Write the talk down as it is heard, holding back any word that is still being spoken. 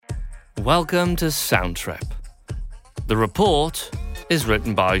Welcome to Sound Trip. The report is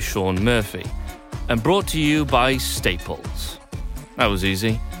written by Sean Murphy and brought to you by Staples. That was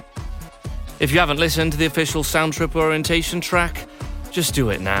easy. If you haven't listened to the official Sound Trip orientation track, just do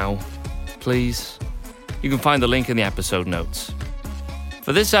it now, please. You can find the link in the episode notes.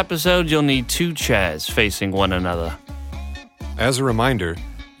 For this episode, you'll need 2 chairs facing one another. As a reminder,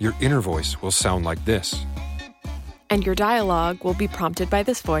 your inner voice will sound like this. And your dialogue will be prompted by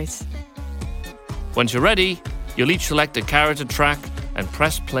this voice. Once you're ready, you'll each select a character track and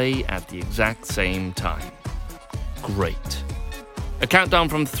press play at the exact same time. Great. A countdown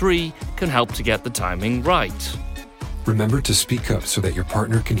from 3 can help to get the timing right. Remember to speak up so that your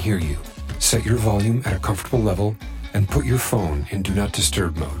partner can hear you. Set your volume at a comfortable level and put your phone in Do Not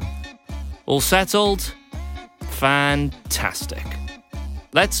Disturb mode. All settled? Fantastic.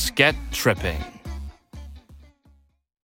 Let's get tripping.